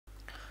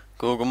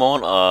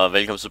Godmorgen og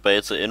velkommen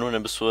tilbage til endnu en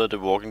episode af The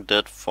Walking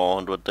Dead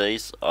 400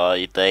 Days. Og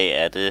i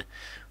dag er det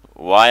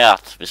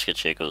Wyatt, vi skal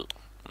tjekke ud.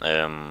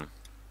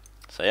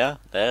 Så ja,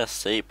 lad os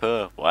se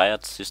på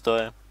Wyatts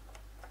historie. Det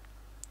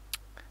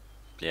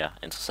bliver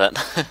interessant.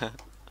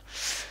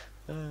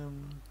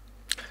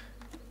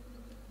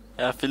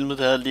 Jeg har filmet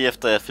det her lige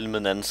efter jeg filmede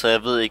den anden, så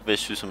jeg ved ikke hvad jeg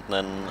synes om den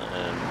anden.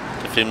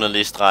 Jeg filmede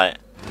lige i streg.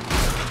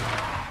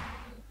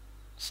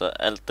 Så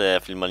alt det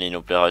jeg filmer lige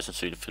nu bliver højst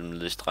sandsynligt filmet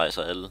lige i streg,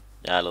 så alle.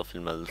 Jeg har allerede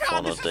filmet alle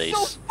 400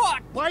 Days.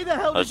 Why the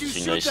hell did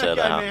you shoot that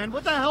guy, man?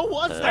 What the hell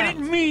was that? I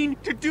didn't mean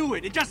to do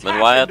it. It just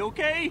happened,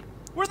 okay?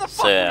 Where the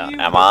fuck were you?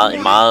 Er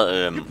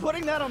meget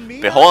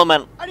behåret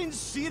mand.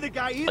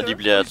 Og de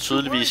bliver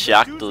tydeligvis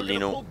jagtet lige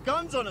nu.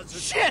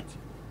 Shit!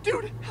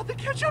 Dude, how'd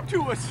they catch up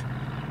to us?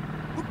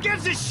 Who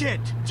gives a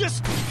shit?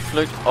 Just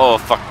flygt. Oh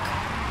fuck.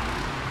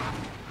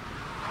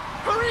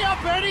 Hurry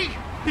up, Eddie!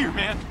 Here,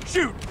 man.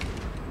 Shoot!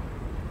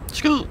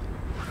 Skyd!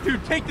 Dude,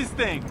 take this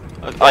thing.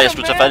 Jeg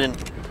skulle tage fat i den.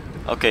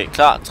 Okay,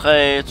 klar.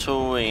 3,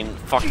 2, 1.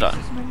 Fuck dig.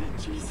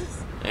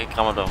 Jeg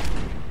krammer dog.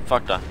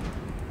 Fuck dig.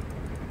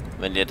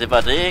 Men ja, det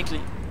var det ikke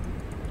lige.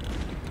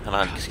 Han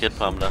har en kasket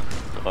på ham der.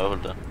 Det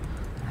røvhul der.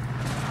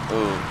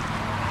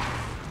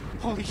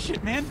 Holy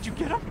shit, man. Did you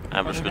get him?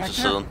 Han blev skudt til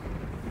siden.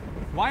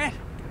 Wyatt?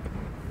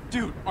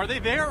 Dude, are they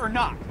there or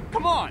not?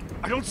 Come on.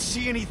 I don't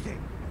see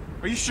anything.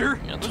 Are you sure?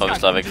 Jeg tror vi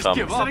slår væk fra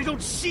ham. I don't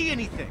see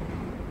anything.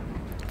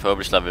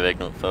 Forhåbentlig slår vi væk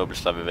nu. Forhåbentlig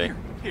slår vi væk.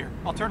 Here,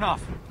 I'll turn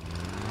off.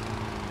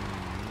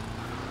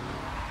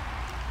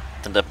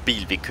 Den der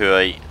bil vi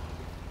kører i,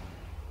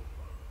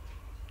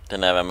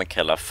 den er hvad man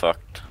kalder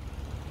fucked.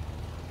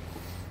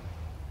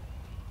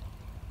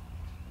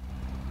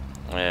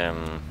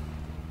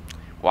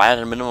 Wyatt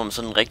er minder om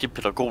sådan en rigtig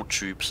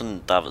pædagogtype,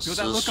 sådan der har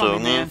siddet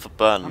sunget for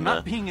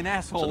børnene.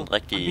 Sådan en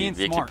rigtig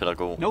virkelig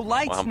pædagog.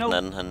 Og ham den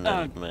anden han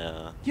er lidt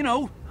mere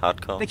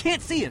hardcore.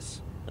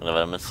 Eller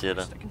hvad man siger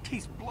der.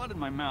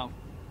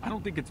 I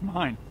don't think it's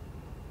mine.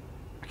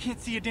 I can't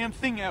see a damn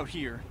thing out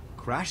here.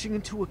 Crashing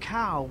into a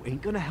cow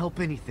ain't gonna help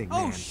anything,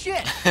 man. Oh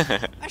shit!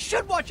 I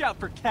should watch out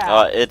for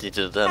cows. Eddie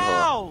did that.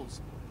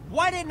 Cows!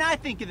 Why didn't I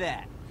think of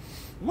that?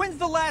 When's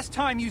the last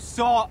time you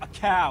saw a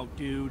cow,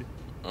 dude?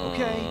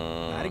 Okay,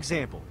 bad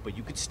example, but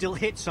you could still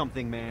hit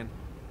something, man.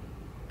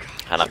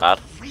 Han er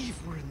ret.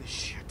 We're in this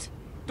shit.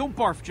 Don't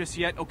barf just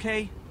yet,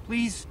 okay?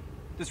 Please.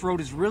 This road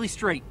is really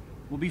straight.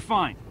 We'll be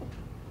fine.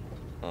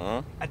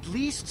 At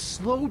least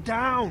slow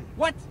down.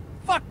 What?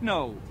 Fuck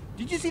no.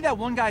 Did you see that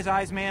one guy's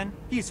eyes, man?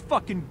 He is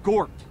fucking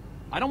gorked.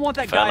 I don't want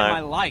that guy in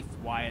my life,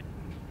 Wyatt.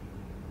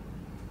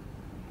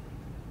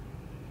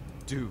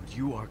 Dude,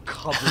 you are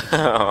covered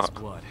in his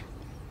blood.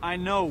 I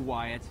know,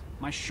 Wyatt.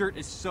 My shirt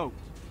is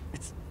soaked.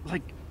 It's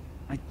like,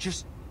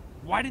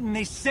 why didn't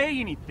they say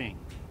anything?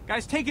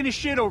 Guy's taking his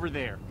shit over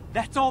there.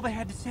 That's all they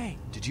had to say.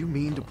 Did you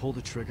mean to pull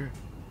the trigger?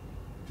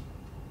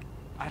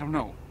 I don't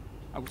know.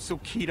 I was so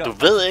keyed up. Du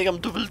ved ikke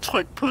om du vil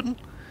trykke på den.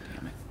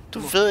 Du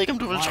ved ikke om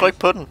du vil trykke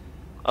på den.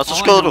 Og så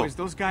skød du.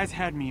 Those guys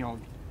had me all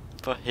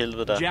for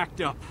helvede da.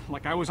 Jacked up,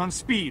 like I was on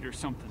speed or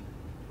something.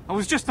 I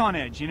was just on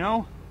edge, you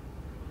know?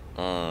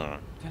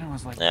 Then I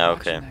was like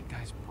watching that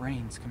guy's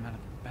brains come out of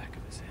the back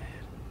of his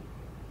head.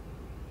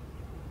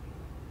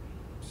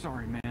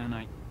 Sorry,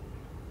 man,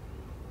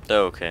 Det er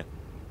okay.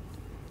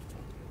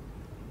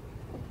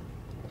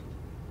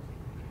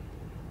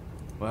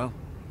 Well,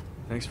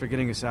 thanks for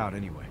getting us out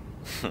anyway.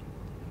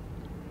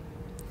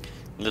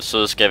 Lidt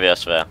søde skal vi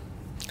også være.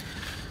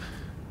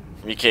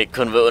 Vi kan ikke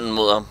kun være onde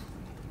mod ham.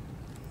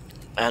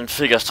 Han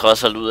fik os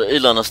trods alt ud af et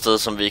eller andet sted,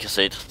 som vi ikke har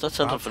set. Der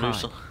tændte han for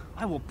lyset.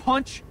 I will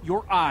punch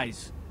your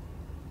eyes.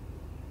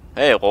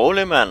 Hey,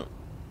 rolig mand.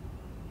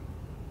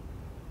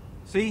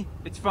 See,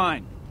 it's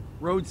fine.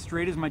 Road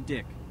straight as my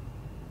dick.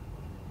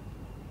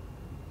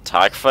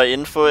 Tak for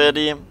info,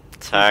 Eddie.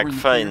 Tak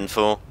for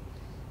info.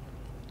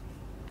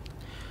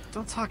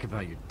 Don't talk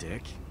about your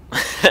dick.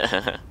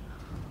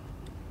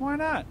 Why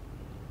not?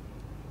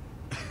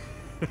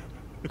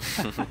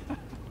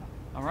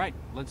 All right,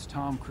 let's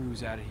Tom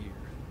Cruise out of here.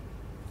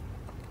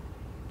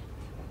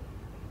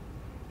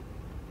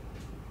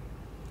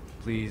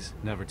 Please,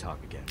 never talk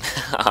again.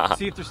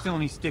 See if there's still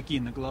any sticky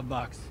in the glove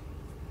box.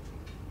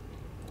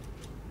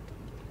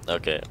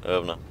 Okay,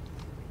 åbner.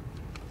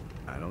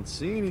 I don't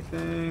see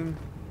anything.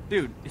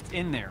 Dude, it's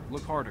in there.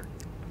 Look harder.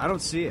 I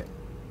don't see it.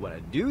 What I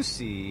do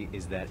see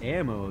is that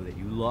ammo that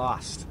you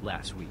lost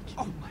last week.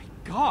 Oh my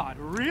god,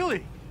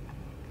 really?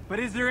 But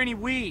is there any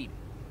weed?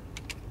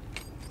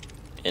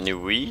 Any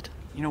weed?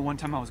 You know, one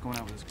time I was going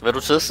out with this girl. Vil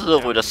du sidde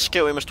og ryge dig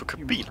skæv, imens du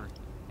kører bil?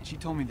 And she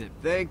told me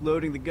that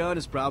loading the gun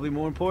is probably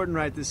more important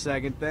right this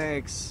second.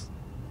 Thanks.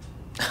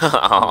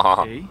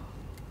 Okay.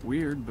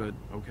 Weird, but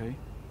okay.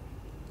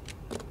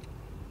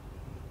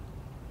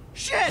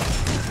 Shit!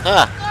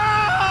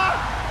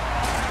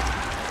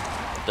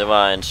 Det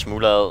var en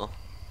smule.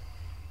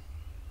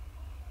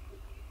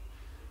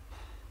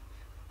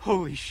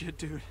 Holy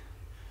shit, dude.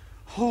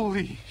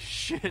 Holy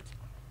shit.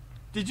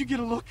 Did you get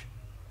a look?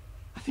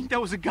 I think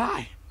that was a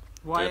guy.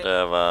 Det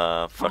der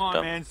var fucked up. Come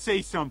on, man,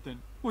 say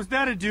something. Was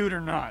that a dude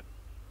or not?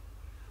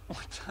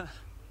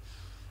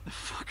 The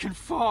fucking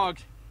fog.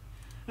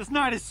 This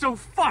night is so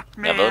fucked,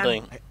 man. Jeg ved det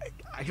ikke.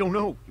 I don't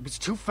know. It was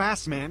too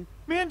fast, man.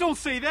 Man, don't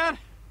say that.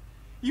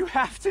 You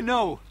have to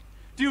know.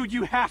 Dude,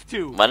 you have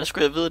to. Hvordan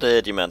skulle jeg vide det,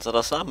 Eddie, mand? Så er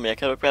der sammen. Jeg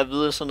kan jo ikke bare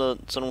vide sådan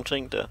nogle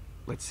ting der.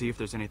 Let's see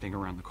if there's anything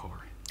around the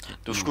car.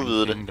 Du skulle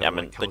vide det.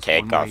 Jamen, det kan jeg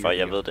ikke gøre, for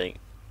jeg ved det ikke.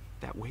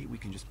 That way we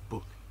can just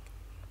book.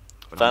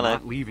 But Fair I'm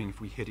enough. not leaving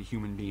if we hit a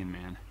human being,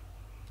 man.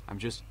 I'm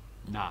just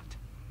not.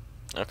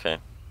 Okay.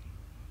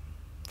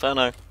 Fair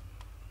nok.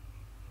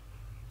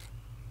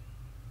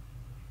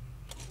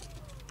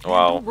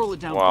 Wow. Don't roll it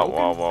down, Wow, broken.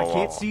 wow, wow, I wow.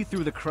 can't see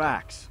through the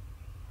cracks.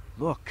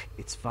 Look,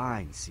 it's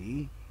fine,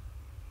 see?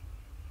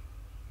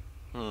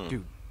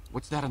 Dude,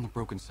 what's that on the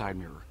broken side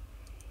mirror?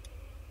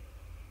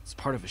 It's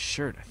part of a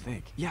shirt, I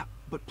think. Yeah,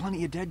 but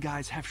plenty of dead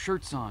guys have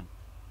shirts on.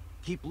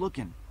 Keep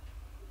looking.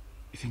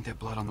 You think that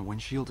blood on the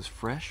windshield is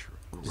fresh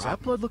or Does rotten?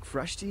 that blood look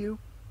fresh to you?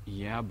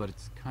 Yeah, but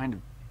it's kind of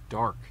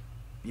dark.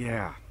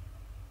 Yeah.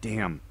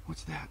 Damn.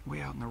 What's that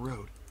way out in the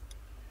road?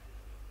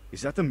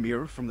 Is that the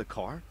mirror from the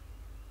car?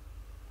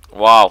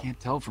 Wow. Can't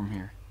tell from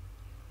here.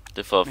 Det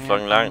er for Man,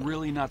 fucking I'm langt.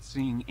 really not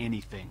seeing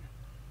anything.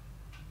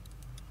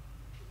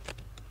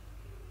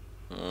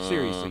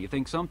 Seriously, you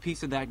think some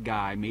piece of that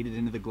guy made it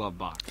into the glove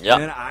box? Ja,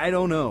 Man, I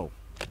don't know.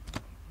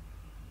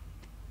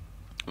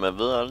 men jeg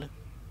ved aldrig.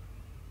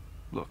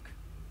 Look,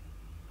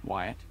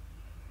 Wyatt,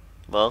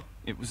 Hvad?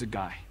 it was a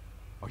guy.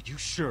 Are you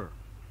sure?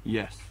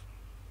 Yes.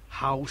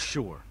 How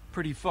sure?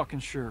 Pretty fucking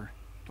sure.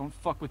 Don't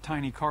fuck with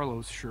Tiny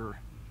Carlos, sure.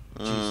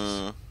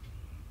 Mm,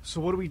 So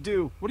what do we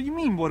do? What do you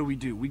mean, what do we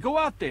do? We go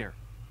out there.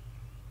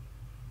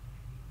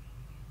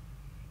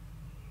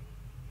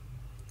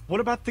 What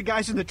about the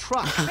guys in the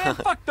truck? Man,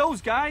 fuck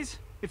those guys.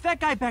 If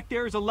that guy back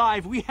there is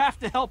alive, we have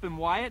to help him,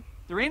 Wyatt.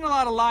 There ain't a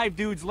lot of live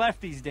dudes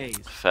left these days.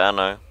 fair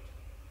nok.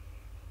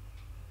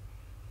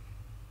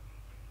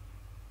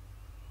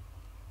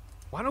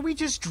 Why don't we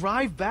just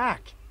drive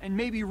back? And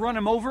maybe run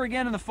him over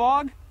again in the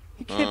fog?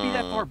 He can't be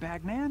that far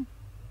back, man.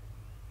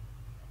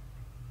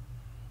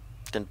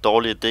 Det er en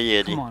dårlig idé,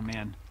 Eddie. Come on,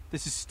 man.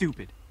 This is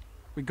stupid.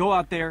 We go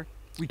out there,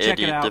 we check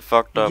Eddie, it out, det er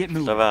fucked we up. get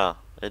moving. Lad være.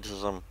 Eddie så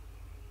som...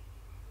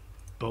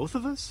 Both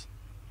of us?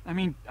 I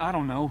mean, I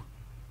don't know.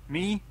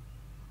 Me?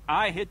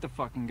 I hit the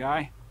fucking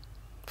guy.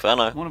 Fair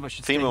nok. One of us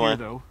should Fint stay med here, mig.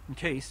 though, in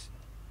case.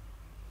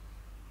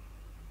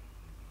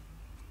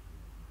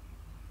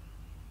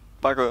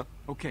 Bare kør.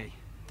 Okay.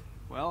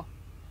 Well.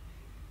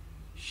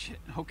 Shit,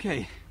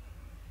 okay.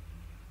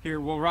 Here,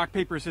 we'll rock,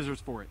 paper,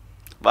 scissors for it.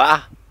 Hvad?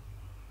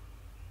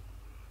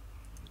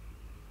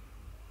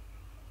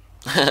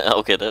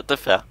 Okay, det er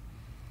fair.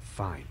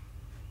 Fine.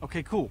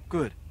 Okay, cool,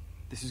 good.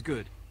 This is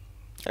good.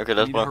 Okay, I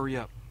lad os need to prøve. hurry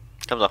up.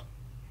 Kom så.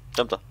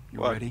 Kom så.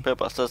 You Rock, ready?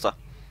 paper, scissors.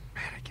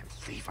 Man, I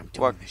can't believe I'm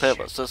Rock, doing this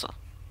paper, shit. scissors.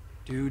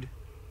 Dude,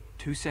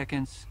 2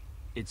 seconds,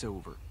 it's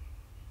over.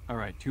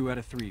 Alright, 2 out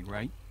of 3,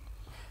 right?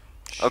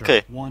 Sure.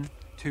 Okay. 1,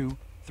 2,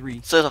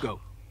 3, Scissor. go.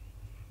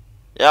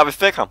 Ja, vi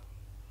fik ham.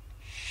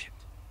 Shit.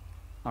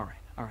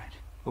 Alright.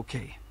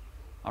 Okay.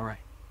 Alright.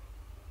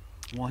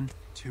 1,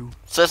 2,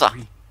 Scissor.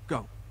 3,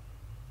 go.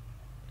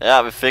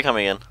 Ja, vi fik ham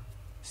igen.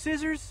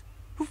 Scissors?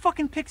 Who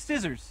fucking picks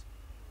scissors?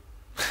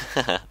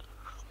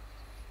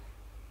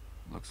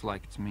 Looks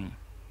like it's me.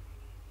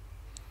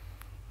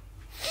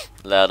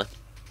 Lær det.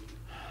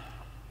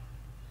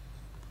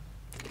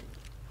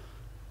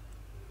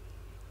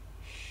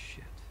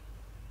 Shit.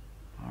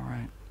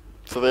 Alright.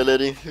 Farvel,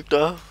 Eddie. Hyg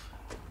dig.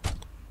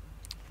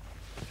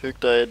 Hyg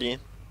dig, Eddie.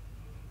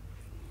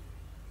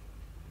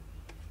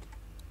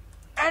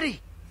 Eddie!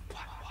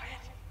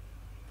 Wyatt?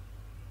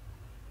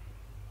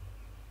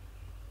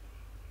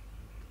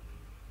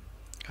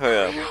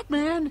 Hør Hurry up,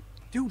 man!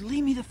 Dude,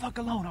 leave me the fuck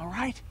alone,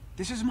 alright?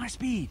 This is my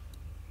speed.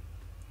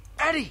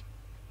 Eddie!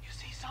 You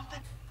see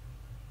something?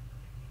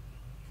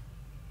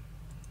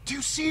 Do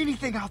you see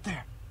anything out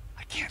there?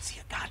 I can't see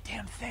a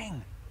goddamn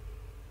thing.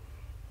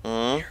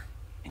 Mm.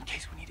 In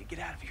case we need to get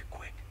out of here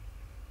quick.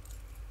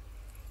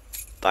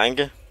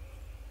 Danke.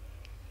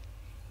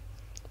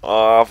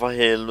 Åh, for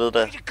helvede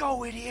da. Way to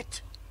go,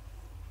 idiot!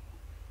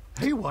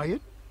 Hey,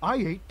 Wyatt. I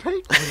ate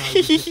paint when I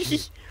was a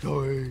kid.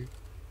 Sorry.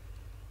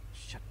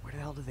 Shit, where the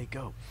hell did they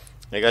go?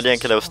 Jeg kan godt lide, han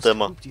kan lave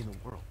stemmer. Spooked in the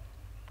world.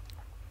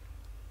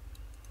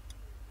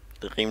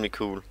 Det er rimelig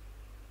cool.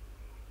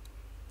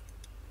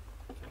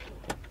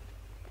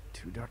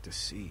 Too dark to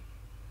see.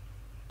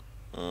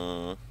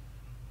 Mm.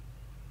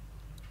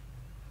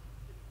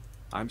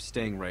 I'm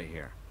staying right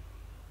here.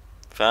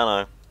 Fair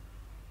nok.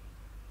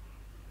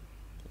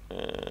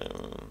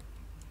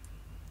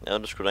 Ja,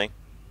 det skulle da ikke.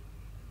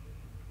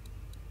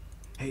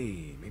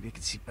 Hey, maybe I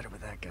can see better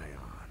with that guy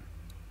on.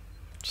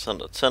 Sådan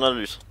der. Tænder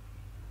lys.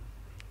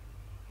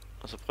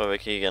 Og så prøver jeg at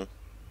kigge igen.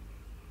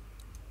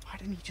 Why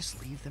didn't he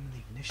just leave them in the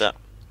ignition? Der.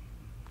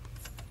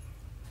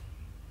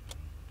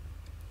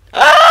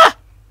 Ah!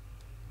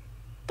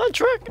 Der er en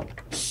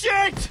truck!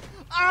 Shit!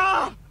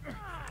 Ah!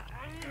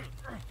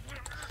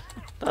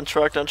 Der er en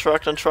truck, der er en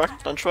truck, der er en truck,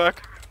 der er en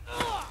truck.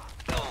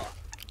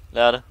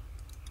 Lær det.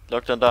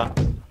 Luk den der.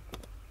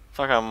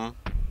 Fuck ham.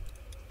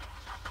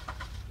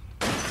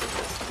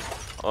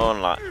 Åh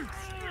nej.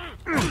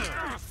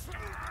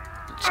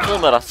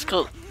 Skrid med dig,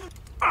 skrid.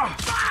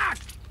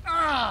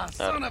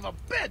 Son of a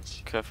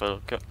bitch! Kør,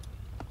 farvel, kør.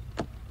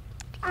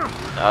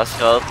 Jeg har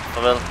skrevet,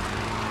 farvel.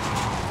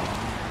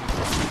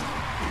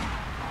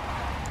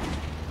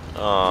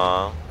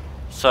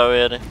 Sorry,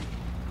 Eddie.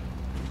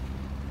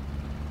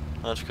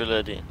 Undskyld,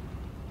 Eddie.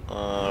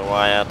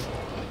 Wyatt.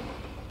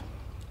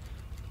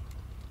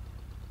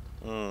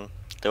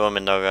 Det var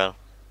mindre at gøre.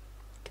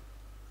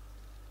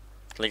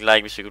 Læg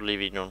like, hvis I kunne lide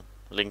videoen.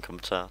 Læg en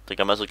kommentar. Det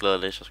gør mig så glad at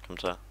læse jeres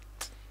kommentarer.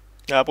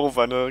 Jeg har brug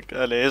for noget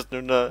at læse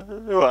nu,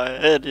 når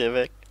Eddie er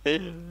væk.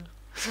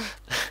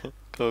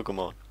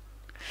 Godmorgen.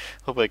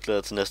 Håber I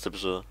glæder til næste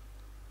episode.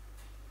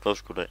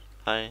 God dag.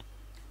 Hej.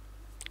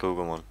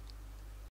 Godmorgen.